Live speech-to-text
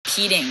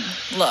competing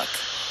look?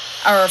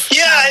 Or I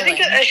think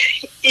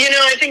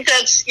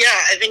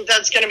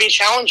that's going to be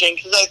challenging,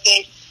 because I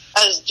think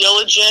as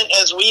diligent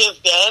as we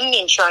have been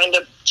in trying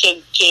to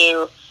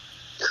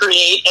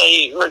create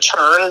a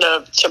return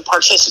to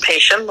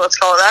participation, let's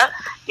call it that,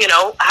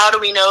 how do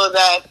we know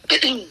that,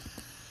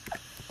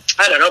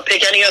 I don't know,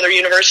 pick any other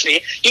University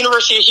of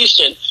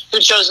Houston, who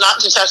chose not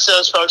to test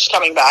those folks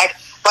coming back,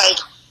 like,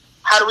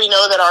 how do we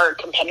know that our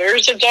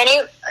competitors have done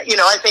it?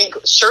 I think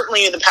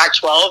certainly the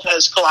Pac-12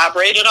 has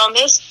collaborated on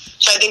this.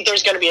 So I think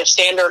there's going to be a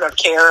standard of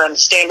care and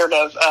standard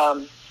of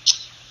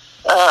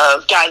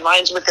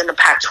guidelines within the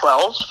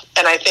Pac-12.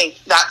 And I think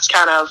that's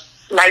kind of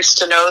nice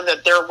to know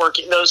that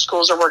those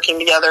schools are working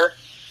together.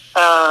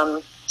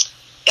 And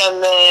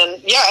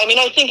then,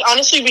 I think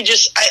honestly,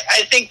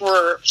 I think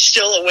we're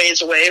still a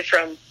ways away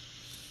from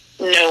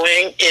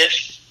knowing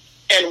if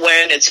and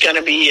when it's going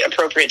to be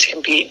appropriate to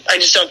compete. I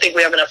just don't think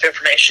we have enough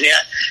information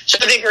yet. So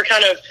I think we're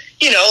kind of,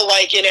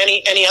 like in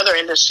any other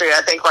industry,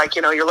 I think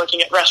you're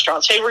looking at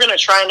restaurants. Hey, we're going to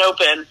try and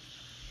open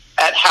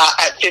at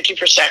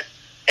 50%.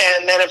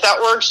 And then if that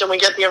works and we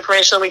get the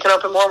information that we can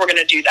open more, we're going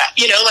to do that.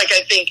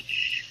 I think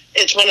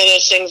it's one of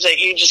those things that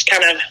you just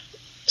kind of,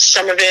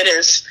 some of it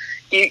is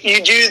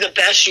you do the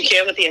best you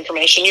can with the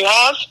information you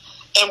have.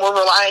 And we're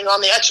relying on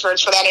the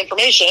experts for that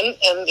information.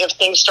 And if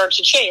things start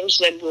to change,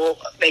 then we'll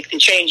make the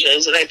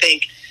changes. And I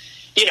think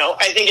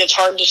it's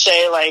hard to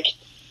say, like,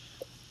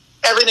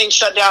 everything's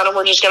shut down and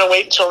we're just going to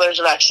wait until there's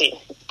a vaccine,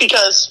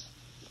 because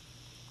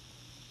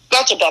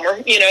that's a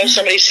bummer.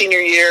 Somebody's senior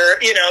year,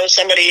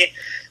 somebody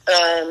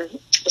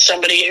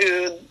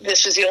who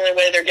this is the only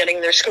way they're getting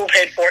their school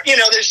paid for.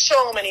 There's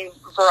so many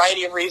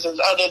variety of reasons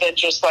other than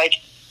just like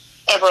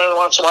everyone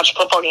wants to watch a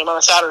football game on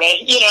a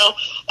Saturday,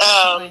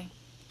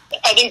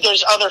 I think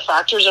there's other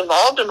factors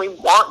involved, and we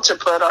want to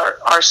put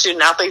our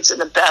student athletes in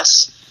the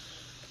best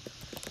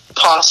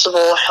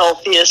possible,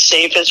 healthiest,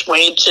 safest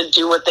way to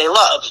do what they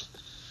love.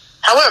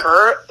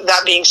 However,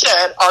 that being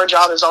said, our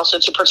job is also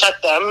to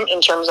protect them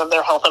in terms of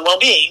their health and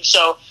well-being.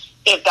 So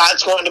if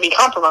that's going to be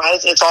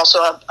compromised, it's also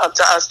up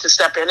to us to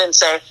step in and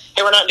say,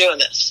 hey, we're not doing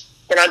this.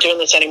 We're not doing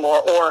this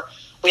anymore. Or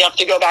we have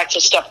to go back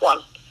to step one.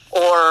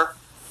 Or,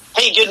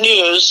 hey, good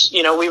news,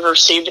 we've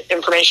received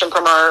information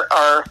from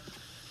our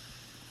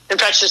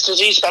infectious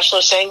disease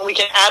specialist saying we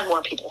can add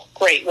more people.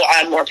 Great, we'll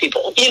add more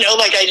people.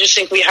 I just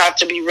think we have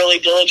to be really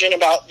diligent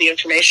about the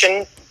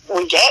information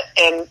we get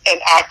and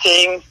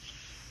acting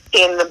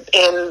in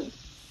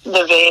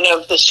the vein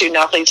of the student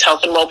athlete's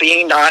health and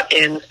well-being, not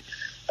in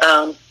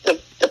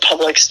the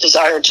public's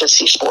desire to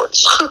see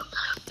sports.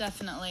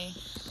 Definitely.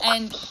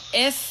 And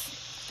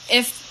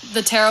if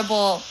the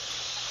terrible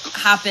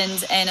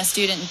happens and a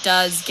student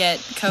does get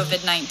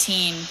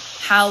COVID-19,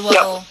 how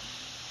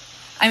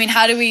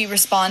do we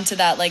respond to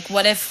that? Like,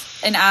 what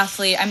if an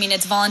athlete,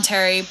 it's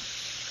voluntary,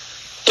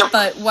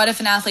 but what if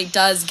an athlete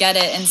does get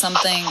it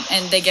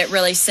and they get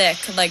really sick?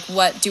 Like,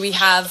 what, do we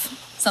have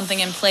something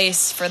in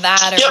place for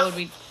that, or would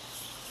we?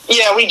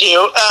 Yeah, we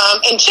do.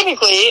 And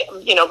typically,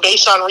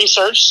 based on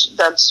research,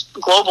 that's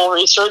global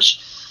research,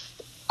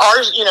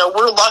 ours,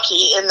 we're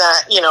lucky in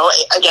that,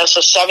 I guess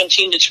a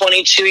 17 to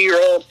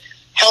 22-year-old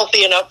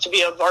healthy enough to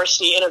be a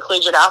varsity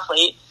intercollegiate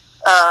athlete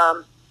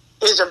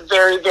is a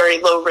very,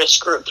 very low-risk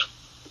group.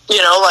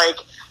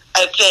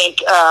 I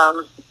think,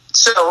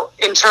 so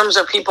in terms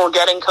of people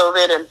getting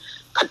COVID and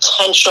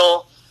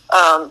potential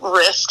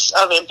risks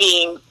of it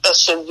being a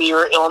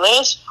severe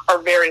illness are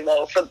very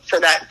low for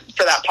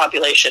that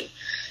population.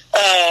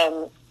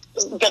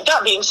 But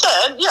that being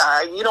said,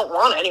 you don't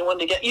want anyone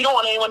to get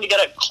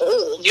a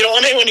cold. You don't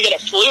want anyone to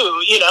get a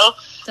flu,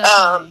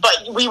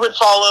 but we would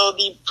follow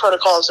the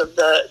protocols of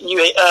the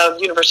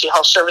University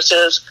Health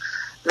Services.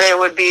 They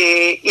would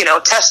be,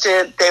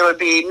 tested. They would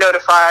be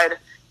notified.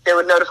 They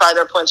would notify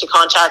their points of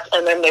contact,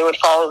 and then they would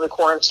follow the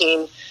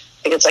quarantine.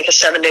 I think it's like a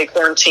 7-day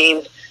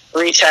quarantine,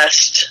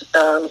 retest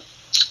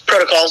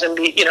protocols, and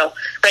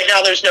right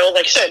now there's no,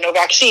 like I said, no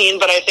vaccine,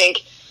 but I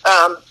think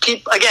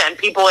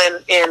people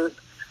in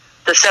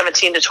the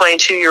 17 to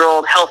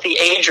 22-year-old healthy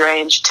age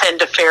range tend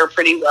to fare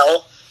pretty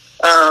well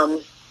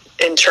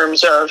in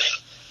terms of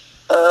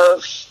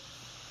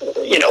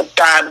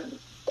bad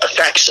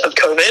effects of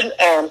COVID.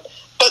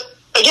 But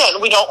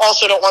again, we don't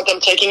want them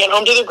taking it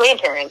home to their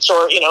grandparents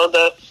or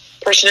the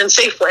person in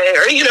Safeway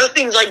or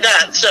things like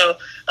that. So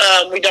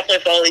we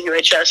definitely follow the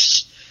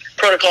UHS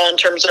protocol in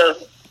terms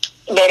of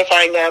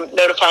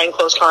notifying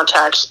close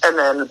contacts, and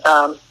then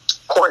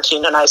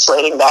quarantine and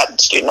isolating that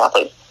student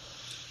athlete.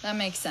 That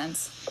makes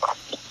sense.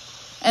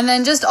 And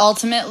then just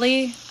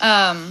ultimately,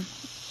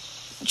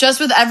 just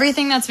with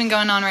everything that's been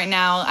going on right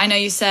now, I know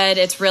you said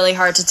it's really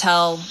hard to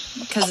tell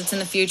because it's in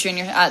the future and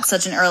you're at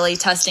such an early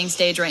testing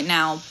stage right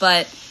now,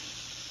 but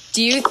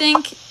do you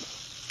think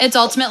it's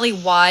ultimately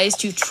wise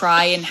to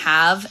try and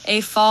have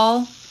a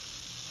fall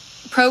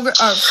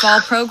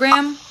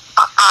program?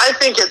 I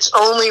think it's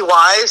only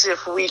wise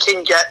if we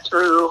can get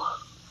through.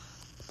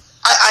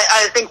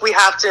 I think we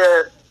have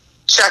to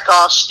check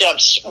off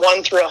steps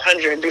 1 through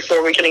 100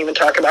 before we can even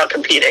talk about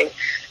competing.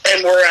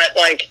 And we're at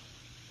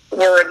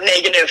we're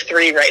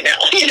 -3 right now.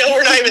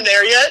 We're not even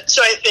there yet.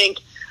 So I think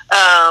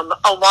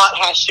a lot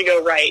has to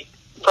go right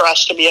for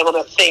us to be able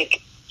to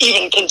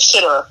even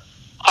consider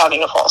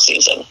having a fall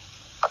season.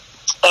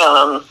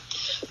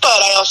 But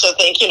I also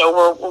think,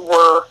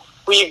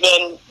 we've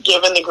been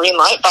given the green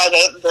light by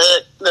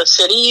the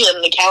city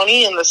and the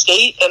county and the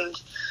state and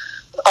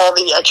all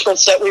the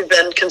experts that we've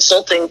been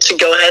consulting to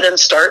go ahead and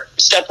start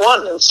step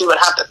one and see what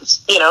happens,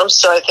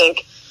 So I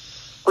think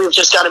we've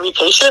just got to be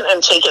patient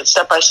and take it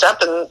step by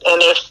step. And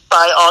if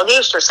by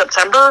August or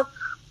September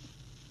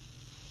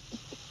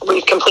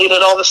we've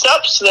completed all the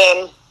steps,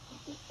 then,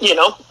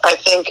 I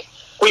think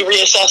we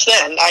reassess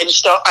then. I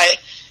just don't,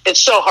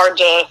 it's so hard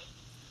to,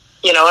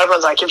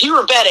 everyone's like, if you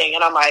were betting,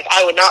 and I'm like,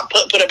 I would not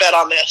put a bet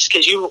on this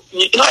because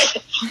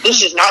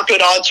this is not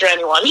good odds for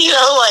anyone.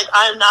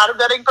 I'm not a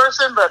betting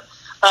person, but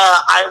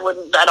I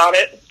wouldn't bet on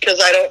it because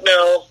I don't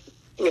know,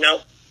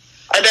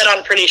 I bet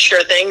on pretty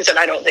sure things, and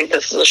I don't think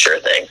this is a sure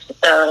thing.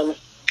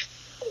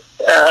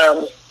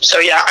 So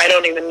yeah, I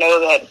don't even know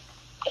that.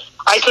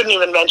 I couldn't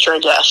even venture a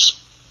guess.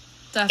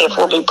 Definitely. If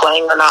we'll be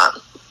playing or not.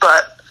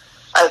 But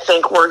I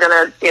think we're going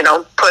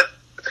to,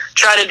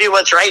 try to do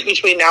what's right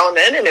between now and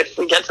then. And if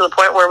we get to the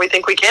point where we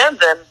think we can,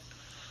 then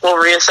we'll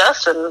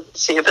reassess and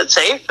see if it's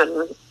safe.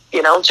 And,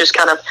 just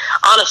kind of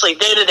honestly,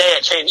 day to day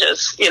it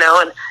changes,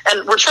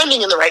 and we're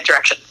trending in the right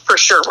direction. For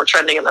sure, we're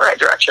trending in the right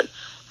direction.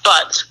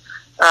 But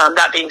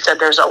that being said,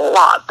 there's a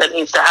lot that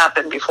needs to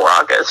happen before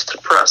August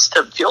for us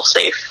to feel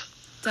safe.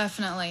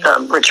 Definitely.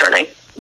 Returning.